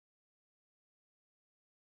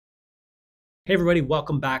Hey everybody,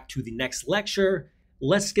 welcome back to the next lecture.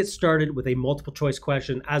 Let's get started with a multiple choice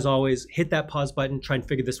question. As always, hit that pause button, try and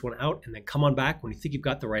figure this one out, and then come on back when you think you've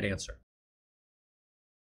got the right answer.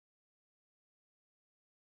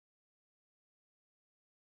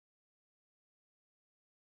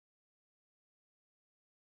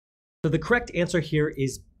 So the correct answer here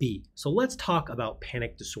is B. So let's talk about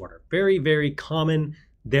panic disorder. Very, very common,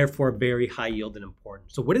 therefore very high yield and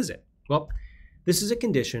important. So what is it? Well, this is a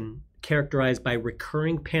condition characterized by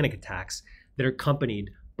recurring panic attacks that are accompanied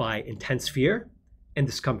by intense fear and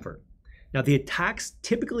discomfort. Now, the attacks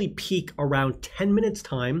typically peak around 10 minutes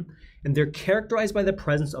time, and they're characterized by the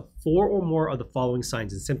presence of 4 or more of the following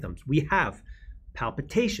signs and symptoms. We have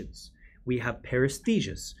palpitations, we have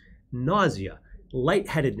paresthesias, nausea,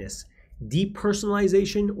 lightheadedness,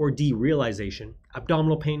 depersonalization or derealization,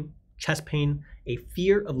 abdominal pain, chest pain, a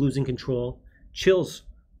fear of losing control, chills,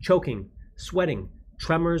 choking, sweating,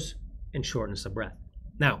 tremors, and shortness of breath.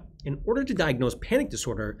 Now, in order to diagnose panic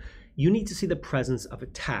disorder, you need to see the presence of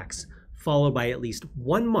attacks followed by at least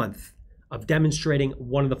 1 month of demonstrating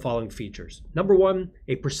one of the following features. Number 1,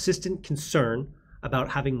 a persistent concern about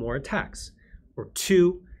having more attacks. Or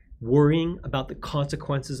 2, worrying about the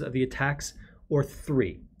consequences of the attacks. Or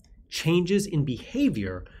 3, changes in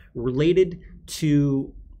behavior related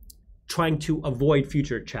to trying to avoid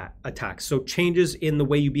future attacks. So changes in the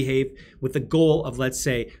way you behave with the goal of, let's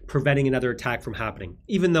say, preventing another attack from happening,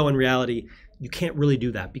 even though in reality, you can't really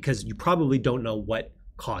do that because you probably don't know what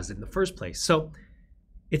caused it in the first place. So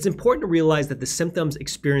it's important to realize that the symptoms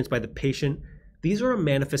experienced by the patient, these are a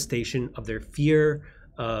manifestation of their fear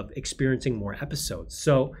of experiencing more episodes.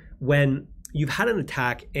 So when you've had an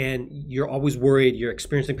attack and you're always worried, you're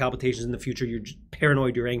experiencing palpitations in the future, you're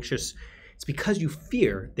paranoid, you're anxious, it's because you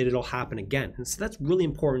fear that it'll happen again. And so that's really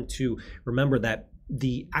important to remember, that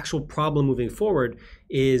the actual problem moving forward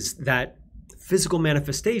is that physical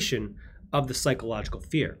manifestation of the psychological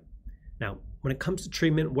fear. Now, when it comes to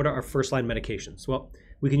treatment, what are our first line medications? Well,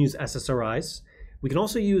 we can use SSRIs. We can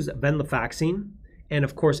also use venlafaxine. And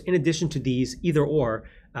of course, in addition to these, either or,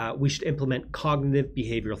 we should implement cognitive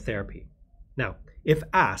behavioral therapy. Now, if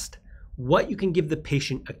asked what you can give the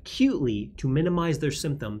patient acutely to minimize their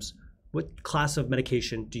symptoms, what class of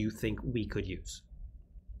medication do you think we could use?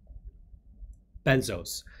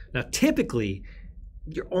 Benzos. Now, typically,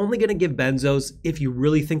 you're only going to give benzos if you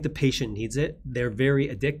really think the patient needs it. They're very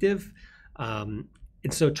addictive. And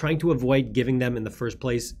so trying to avoid giving them in the first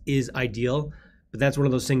place is ideal. But that's one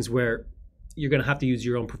of those things where you're going to have to use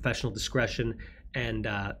your own professional discretion and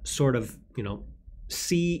sort of,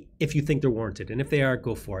 see if you think they're warranted. And if they are,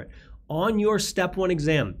 go for it. On your step 1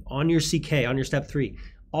 exam, on your CK, on your step 3,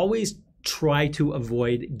 always try to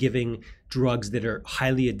avoid giving drugs that are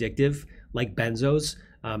highly addictive, like benzos,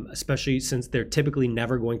 especially since they're typically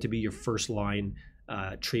never going to be your first line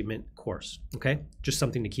treatment course, okay? Just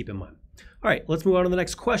something to keep in mind. All right, let's move on to the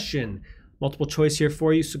next question. Multiple choice here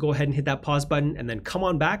for you, so go ahead and hit that pause button and then come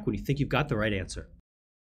on back when you think you've got the right answer.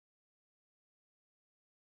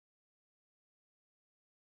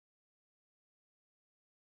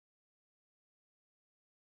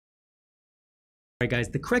 All right, guys,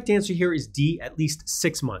 the correct answer here is D, at least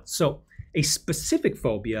 6 months. So a specific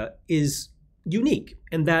phobia is unique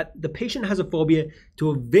in that the patient has a phobia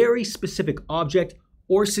to a very specific object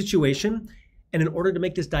or situation. And in order to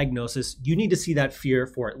make this diagnosis, you need to see that fear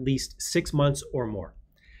for at least 6 months or more.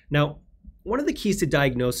 Now, one of the keys to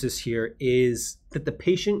diagnosis here is that the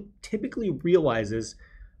patient typically realizes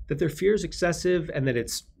that their fear is excessive and that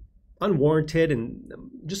it's unwarranted and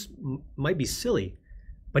just might be silly.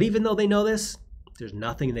 But even though they know this, there's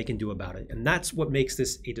nothing they can do about it. And that's what makes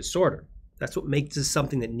this a disorder. That's what makes this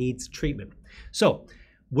something that needs treatment. So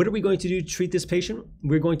what are we going to do to treat this patient?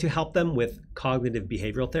 We're going to help them with cognitive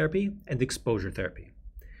behavioral therapy and exposure therapy.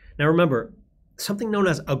 Now remember, something known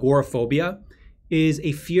as agoraphobia is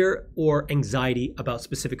a fear or anxiety about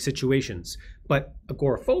specific situations. But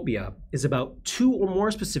agoraphobia is about 2 or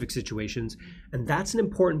more specific situations. And that's an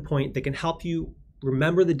important point that can help you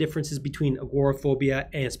remember the differences between agoraphobia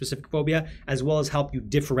and specific phobia, as well as help you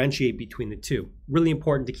differentiate between the two. Really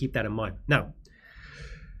important to keep that in mind. Now,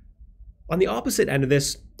 on the opposite end of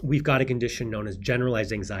this, we've got a condition known as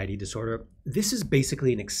generalized anxiety disorder. This is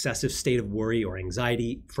basically an excessive state of worry or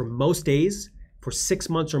anxiety for most days, for 6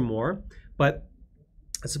 months or more. But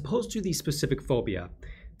as opposed to the specific phobia,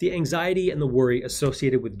 the anxiety and the worry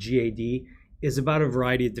associated with GAD is about a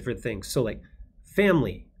variety of different things. So like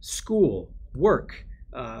family, school, work,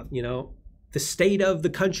 the state of the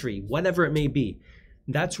country, whatever it may be.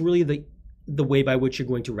 That's really the way by which you're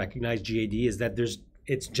going to recognize GAD, is that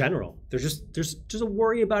it's general. There's just a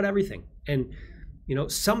worry about everything. And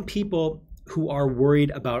some people who are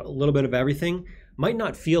worried about a little bit of everything might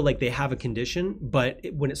not feel like they have a condition, but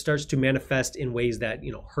when it starts to manifest in ways that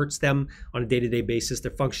hurts them on a day-to-day basis,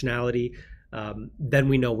 their functionality, then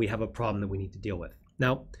we know we have a problem that we need to deal with.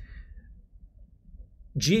 Now,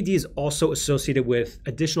 GAD is also associated with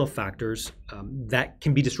additional factors that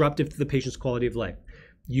can be disruptive to the patient's quality of life.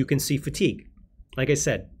 You can see fatigue. Like I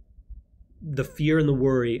said, the fear and the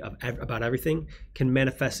worry about everything can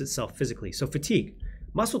manifest itself physically. So fatigue,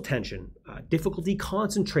 muscle tension, difficulty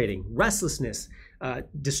concentrating, restlessness,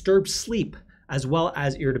 disturbed sleep, as well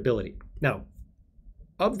as irritability. Now,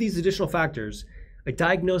 of these additional factors, a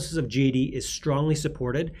diagnosis of GAD is strongly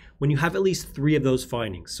supported when you have at least 3 of those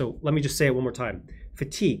findings. So let me just say it one more time.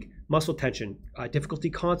 Fatigue, muscle tension, difficulty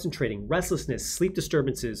concentrating, restlessness, sleep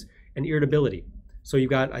disturbances, and irritability. So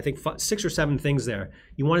you've got, I think, 6 or 7 things there.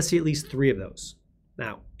 You want to see at least 3 of those.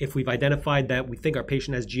 Now, if we've identified that we think our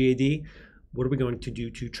patient has GAD, what are we going to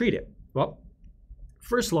do to treat it? Well,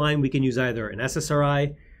 first line, we can use either an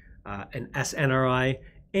SSRI, an SNRI,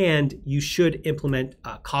 and you should implement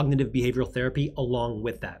cognitive behavioral therapy along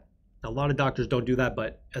with that. Now, a lot of doctors don't do that,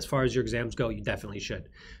 but as far as your exams go, you definitely should.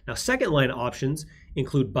 Now, second line options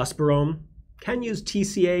include buspirone, can use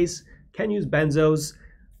TCAs, can use benzos.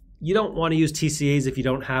 You don't want to use TCAs if you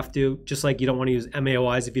don't have to, just like you don't want to use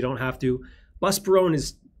MAOIs if you don't have to. Buspirone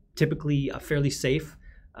is typically fairly safe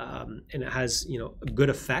and it has good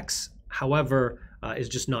effects. However, is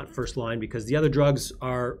just not first line because the other drugs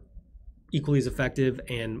are equally as effective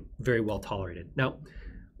and very well tolerated. Now,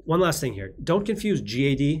 one last thing here. Don't confuse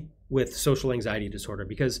GAD with social anxiety disorder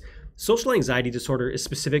because social anxiety disorder is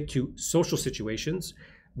specific to social situations,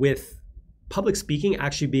 with public speaking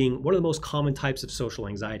actually being one of the most common types of social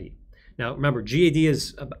anxiety. Now, remember, GAD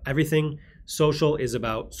is about everything. Social is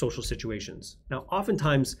about social situations. Now,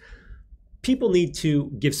 oftentimes, people need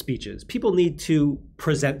to give speeches. People need to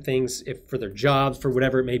present things for their jobs, for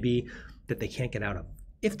whatever it may be, that they can't get out of.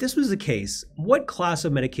 If this was the case, what class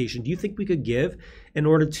of medication do you think we could give in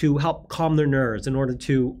order to help calm their nerves, in order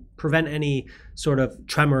to prevent any sort of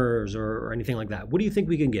tremors or anything like that? What do you think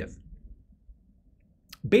we can give?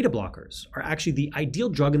 Beta blockers are actually the ideal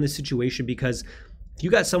drug in this situation because if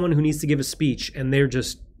you got someone who needs to give a speech and they're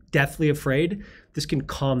just deathly afraid, this can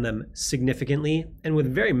calm them significantly and with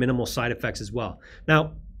very minimal side effects as well.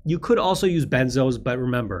 Now, you could also use benzos, but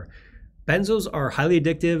remember, benzos are highly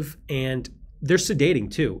addictive and they're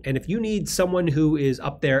sedating too. And if you need someone who is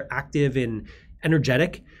up there active and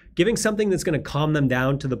energetic, giving something that's going to calm them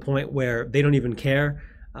down to the point where they don't even care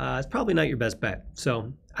is probably not your best bet.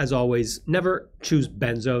 So as always, never choose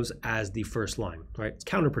benzos as the first line, right? It's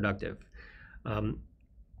counterproductive.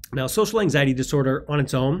 Now, social anxiety disorder on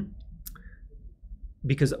its own,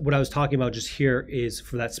 because what I was talking about just here is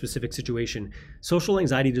for that specific situation, social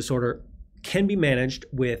anxiety disorder can be managed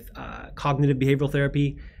with cognitive behavioral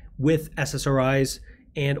therapy, with SSRIs,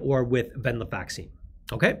 and or with venlafaxine.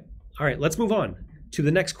 Okay? All right, let's move on to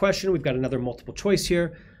the next question. We've got another multiple choice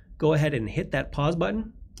here. Go ahead and hit that pause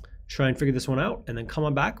button, try and figure this one out, and then come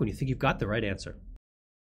on back when you think you've got the right answer.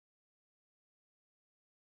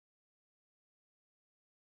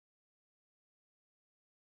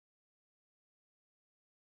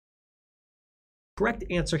 Correct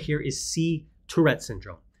answer here is C, Tourette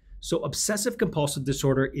syndrome. So obsessive compulsive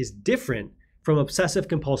disorder is different from obsessive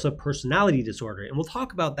compulsive personality disorder. And we'll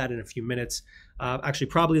talk about that in a few minutes, actually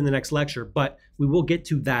probably in the next lecture, but we will get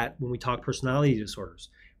to that when we talk personality disorders.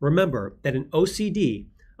 Remember that in OCD,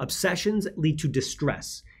 obsessions lead to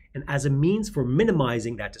distress. And as a means for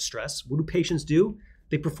minimizing that distress, what do patients do?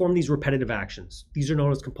 They perform these repetitive actions. These are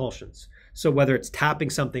known as compulsions. So whether it's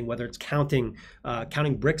tapping something, whether it's counting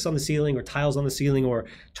bricks on the ceiling or tiles on the ceiling, or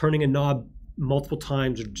turning a knob multiple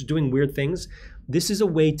times, or just doing weird things, this is a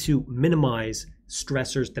way to minimize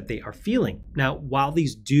stressors that they are feeling. Now, while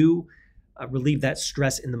these do relieve that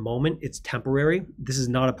stress in the moment, it's temporary. This is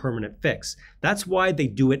not a permanent fix. That's why they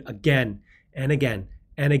do it again and again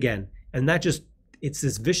and again. And it's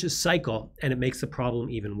this vicious cycle, and it makes the problem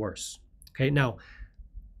even worse. Okay, now,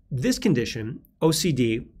 this condition,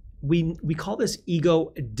 OCD, we call this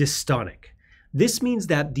ego dystonic. This means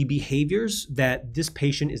that the behaviors that this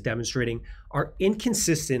patient is demonstrating are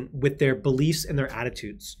inconsistent with their beliefs and their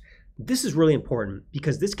attitudes. This is really important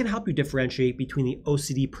because this can help you differentiate between the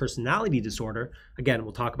OCD personality disorder. Again,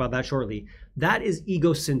 we'll talk about that shortly. That is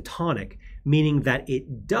egosyntonic, meaning that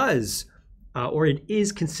it does or it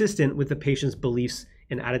is consistent with the patient's beliefs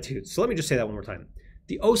and attitudes. So let me just say that one more time.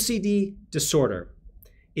 The OCD disorder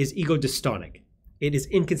is ego dystonic. It is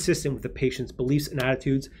inconsistent with the patient's beliefs and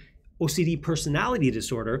attitudes, OCD personality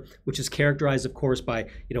disorder, which is characterized, of course, by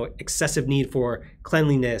excessive need for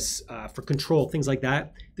cleanliness, for control, things like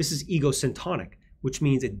that. This is egosyntonic, which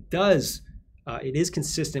means it is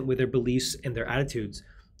consistent with their beliefs and their attitudes,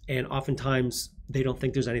 and oftentimes they don't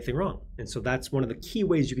think there's anything wrong. And so that's one of the key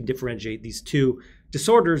ways you can differentiate these two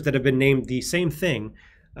disorders that have been named the same thing.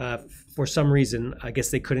 For some reason, I guess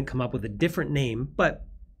they couldn't come up with a different name, but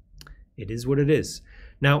it is what it is.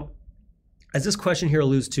 Now, as this question here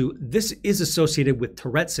alludes to, this is associated with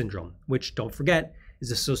Tourette syndrome, which, don't forget,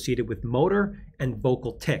 is associated with motor and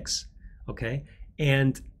vocal tics, okay?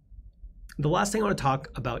 And the last thing I want to talk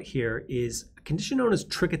about here is a condition known as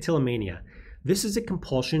trichotillomania. This is a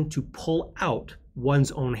compulsion to pull out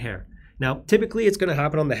one's own hair. Now, typically it's going to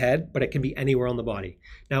happen on the head, but it can be anywhere on the body.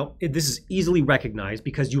 Now, this is easily recognized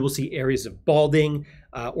because you will see areas of balding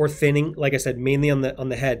or thinning, like I said, mainly on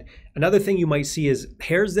the head. Another thing you might see is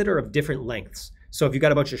hairs that are of different lengths. So if you've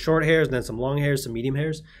got a bunch of short hairs and then some long hairs, some medium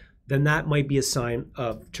hairs, then that might be a sign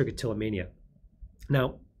of trichotillomania.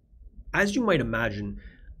 Now, as you might imagine,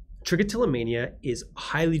 trichotillomania is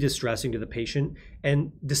highly distressing to the patient,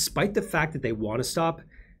 and despite the fact that they want to stop,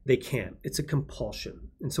 they can't. It's a compulsion.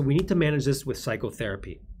 And so we need to manage this with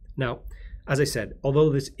psychotherapy. Now, as I said, although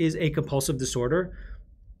this is a compulsive disorder,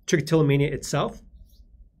 trichotillomania itself,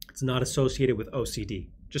 it's not associated with OCD.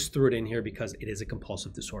 Just threw it in here because it is a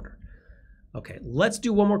compulsive disorder. Okay, let's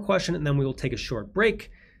do one more question and then we will take a short break.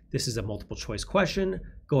 This is a multiple choice question.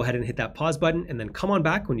 Go ahead and hit that pause button and then come on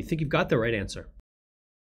back when you think you've got the right answer.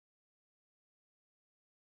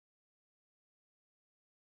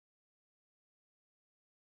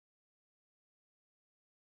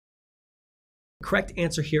 Correct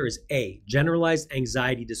answer here is A, generalized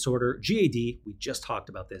anxiety disorder, GAD. We just talked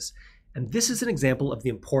about this. And this is an example of the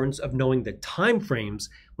importance of knowing the time frames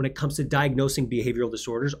when it comes to diagnosing behavioral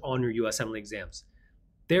disorders on your USMLE exams.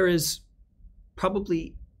 There is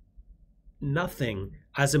probably nothing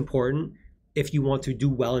as important if you want to do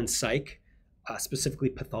well in psych, specifically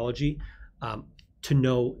pathology, to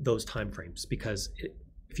know those time frames, because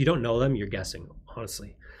if you don't know them, you're guessing,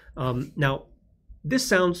 honestly. Now, this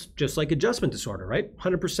sounds just like adjustment disorder, right?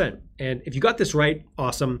 100%. And if you got this right,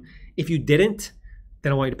 awesome. If you didn't,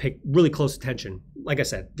 then I want you to pay really close attention. Like I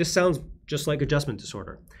said, this sounds just like adjustment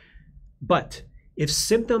disorder. But if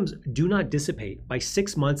symptoms do not dissipate by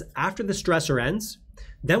 6 months after the stressor ends,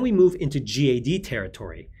 then we move into GAD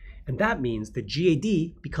territory. And that means the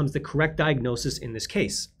GAD becomes the correct diagnosis in this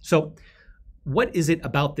case. So what is it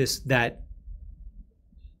about this that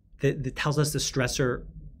tells us the stressor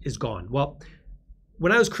is gone? Well,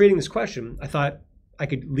 when I was creating this question, I thought I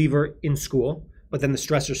could leave her in school, but then the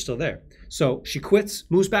stressor's still there. So she quits,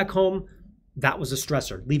 moves back home. That was a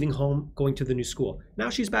stressor, leaving home, going to the new school. Now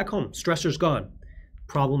she's back home, stressor's gone.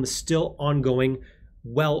 Problem is still ongoing,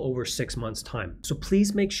 well over 6 months' time. So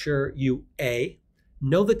please make sure you, A,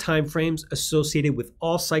 know the timeframes associated with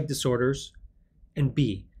all psych disorders, and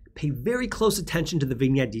B, pay very close attention to the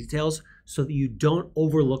vignette details so that you don't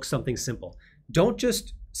overlook something simple. Don't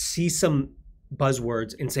just see some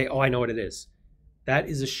buzzwords and say, oh, I know what it is. That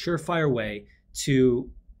is a surefire way to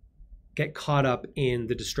get caught up in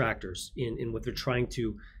the distractors, in what they're trying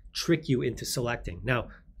to trick you into selecting. Now,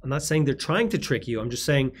 I'm not saying they're trying to trick you. I'm just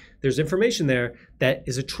saying there's information there that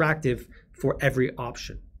is attractive for every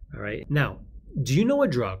option. All right. Now, do you know a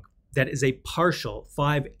drug that is a partial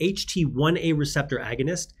 5-HT1A receptor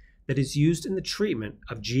agonist that is used in the treatment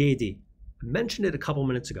of GAD? I mentioned it a couple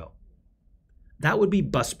minutes ago. That would be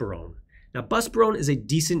buspirone. Now, buspirone is a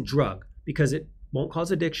decent drug because it won't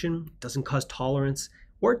cause addiction, doesn't cause tolerance,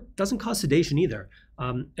 or it doesn't cause sedation either.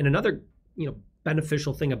 And another,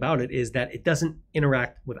 beneficial thing about it is that it doesn't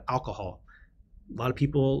interact with alcohol. A lot of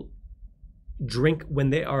people drink when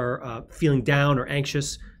they are feeling down or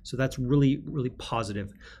anxious, so that's really, really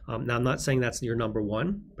positive. Now, I'm not saying that's your number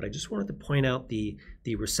one, but I just wanted to point out the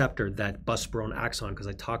receptor that buspirone acts on because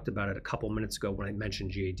I talked about it a couple minutes ago when I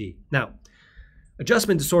mentioned GAD. Now,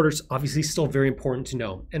 adjustment disorders obviously still very important to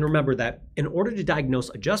know. And remember that in order to diagnose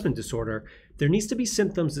adjustment disorder, there needs to be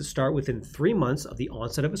symptoms that start within 3 months of the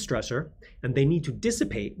onset of a stressor, and they need to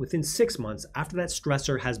dissipate within 6 months after that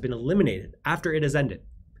stressor has been eliminated, after it has ended.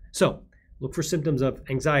 So look for symptoms of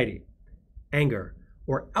anxiety, anger,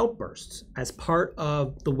 or outbursts as part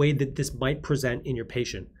of the way that this might present in your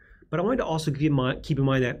patient. But I want to also keep in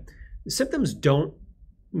mind that the symptoms don't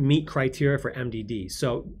meet criteria for MDD.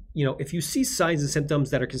 So, if you see signs and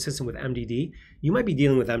symptoms that are consistent with MDD, you might be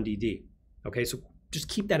dealing with MDD. Okay, so just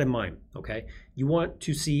keep that in mind. Okay, you want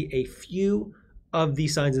to see a few of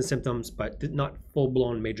these signs and symptoms, but not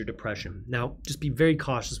full-blown major depression. Now, just be very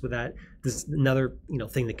cautious with that. This is another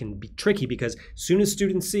thing that can be tricky, because as soon as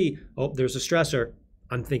students see, oh, there's a stressor,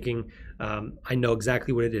 I'm thinking, I know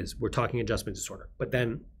exactly what it is. We're talking adjustment disorder. But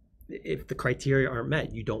then if the criteria aren't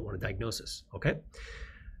met, you don't want a diagnosis, okay?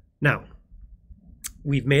 Now,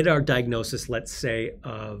 we've made our diagnosis, let's say,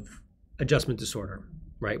 of adjustment disorder,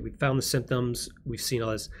 right? We've found the symptoms, we've seen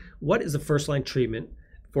all this. What is the first line treatment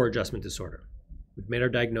for adjustment disorder? We've made our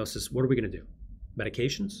diagnosis. What are we going to do?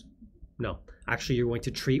 Medications? No. Actually, you're going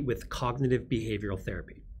to treat with cognitive behavioral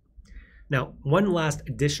therapy. Now, one last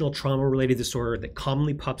additional trauma-related disorder that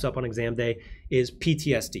commonly pops up on exam day is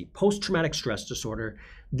PTSD, post-traumatic stress disorder.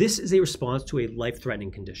 This is a response to a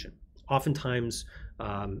life-threatening condition. Oftentimes,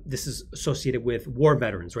 this is associated with war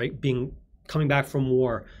veterans, right? Coming back from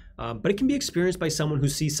war, but it can be experienced by someone who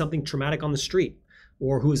sees something traumatic on the street,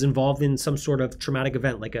 or who is involved in some sort of traumatic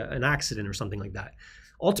event, like an accident or something like that.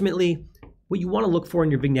 Ultimately, what you want to look for in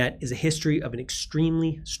your vignette is a history of an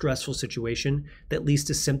extremely stressful situation that leads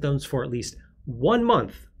to symptoms for at least 1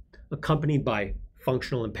 month, accompanied by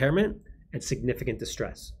functional impairment and significant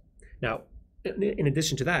distress. Now, in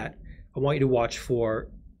addition to that, I want you to watch for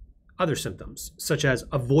other symptoms, such as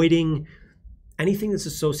avoiding anything that's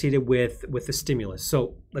associated with a stimulus.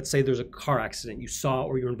 So let's say there's a car accident you saw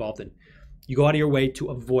or you're involved in. You go out of your way to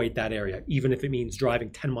avoid that area, even if it means driving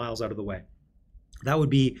 10 miles out of the way. That would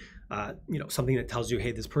be something that tells you,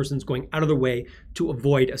 hey, this person's going out of their way to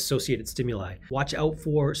avoid associated stimuli. Watch out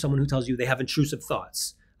for someone who tells you they have intrusive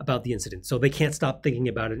thoughts about the incident, so they can't stop thinking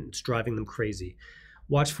about it and it's driving them crazy.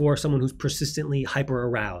 Watch for someone who's persistently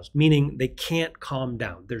hyper-aroused, meaning they can't calm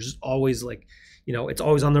down. There's always it's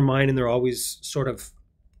always on their mind and they're always sort of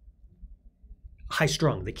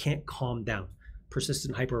high-strung. They can't calm down.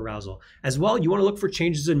 Persistent hyperarousal. As well, you want to look for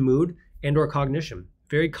changes in mood and or cognition,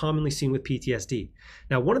 very commonly seen with PTSD.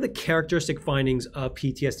 Now, one of the characteristic findings of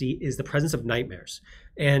PTSD is the presence of nightmares.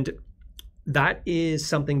 And that is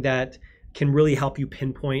something that can really help you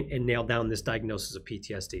pinpoint and nail down this diagnosis of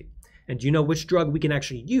PTSD. And do you know which drug we can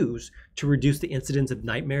actually use to reduce the incidence of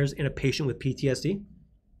nightmares in a patient with PTSD?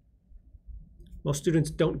 Most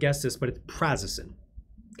students don't guess this, but it's prazosin.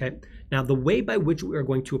 Okay. Now, the way by which we are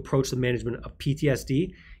going to approach the management of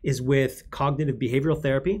PTSD is with cognitive behavioral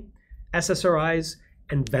therapy, SSRIs,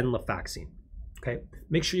 and venlafaxine. Okay.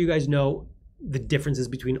 Make sure you guys know the differences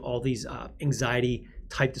between all these anxiety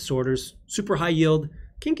type disorders. Super high yield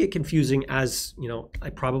can get confusing, as I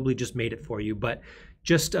probably just made it for you, but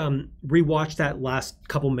just rewatch that last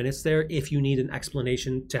couple minutes there if you need an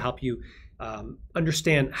explanation to help you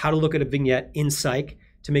understand how to look at a vignette in Psych,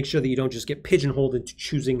 to make sure that you don't just get pigeonholed into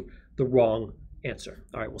choosing the wrong answer.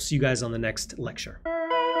 All right, we'll see you guys on the next lecture.